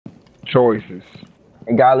choices.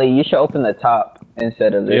 Golly, you should open the top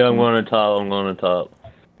instead of this. Yeah, I'm going to top. I'm going to top.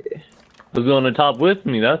 Who's going to top with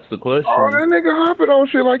me? That's the question. Oh, that nigga hopping on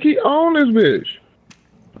shit like he own this bitch.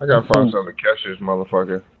 I gotta find something to catch this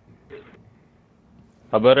motherfucker.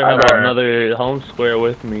 I better have another home square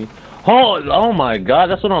with me. Oh my god,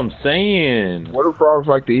 that's what I'm saying. What do frogs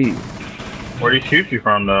like to eat? Where do he shoot you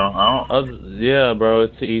from, though? I don't. Yeah, bro,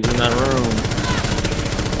 he's in that room.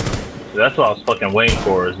 That's what I was fucking waiting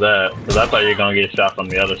for, is that. Because I thought you were gonna get shot from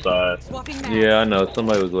the other side. Yeah, I know.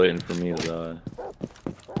 Somebody was waiting for me to die.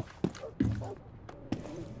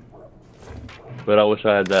 But I wish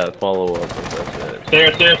I had that follow-up.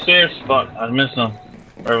 Stairs. Fuck, I missed him.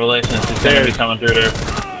 Revelations. He's gonna be coming through there.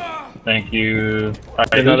 Thank you.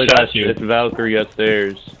 Alright, Another guy. you? It's Valkyrie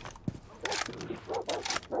upstairs.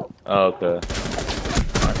 Oh, okay.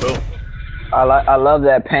 Alright, cool. I love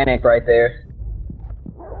that panic right there.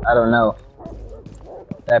 I don't know.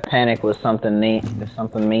 That panic was something neat. It's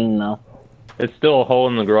something mean though. It's still a hole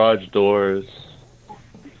in the garage doors.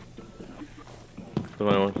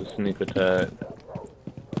 Somebody wants to sneak attack.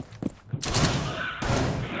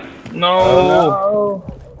 No. Oh,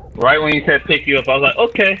 no. Right when you said pick you up, I was like,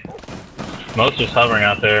 okay. Most just hovering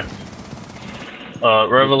out there.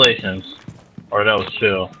 Revelations. Or that was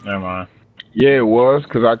chill. Never mind. Yeah, it was,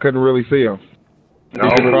 because I couldn't really see him. He's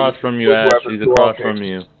across from you, Ash. He's across from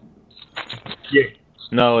you. Yeah.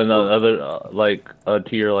 No, in the other, like,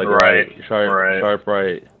 to your, like, right. Sharp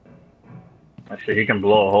right. Actually, he can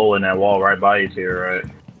blow a hole in that wall right by you here, right?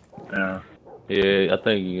 Yeah. Yeah, I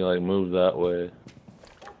think you, like, move that way.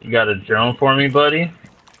 You got a drone for me, buddy?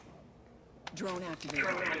 Drone activated.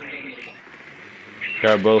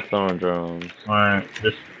 Got both on drones. Alright,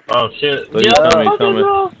 just... Oh, shit. So you tell me,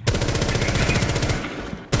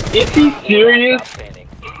 Is he serious?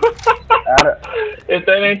 If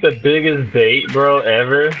that ain't the biggest bait, bro,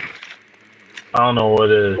 ever, I don't know what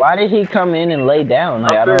is. Why did he come in and lay down?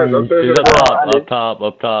 Like, I don't He's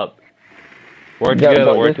up top. Work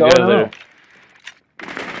together.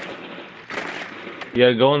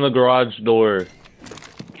 Yeah, go in the garage door.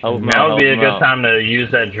 Now would be a good time to use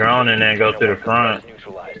that drone and then go through the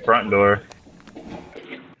front door.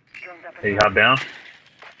 Hey, hop down?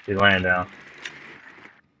 He's laying down.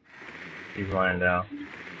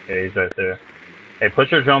 Yeah, he's right there. Hey,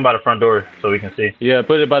 put your drone by the front door so we can see. Yeah,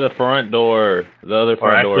 put it by the front door. The other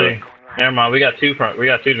front door. Never mind. We got two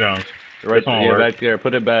drones. Right there, back there.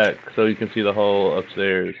 Put it back so you can see the hole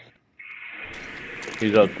upstairs.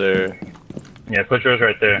 He's up there. Yeah, put yours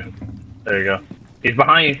right there. There you go. He's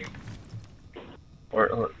behind you. Where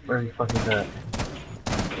the fuck is that?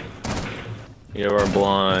 Yeah, we're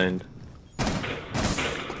blind.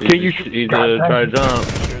 Can you try to jump?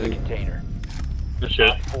 Good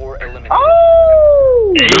shit.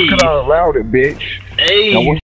 Oh! Look at how loud it, bitch. Hey!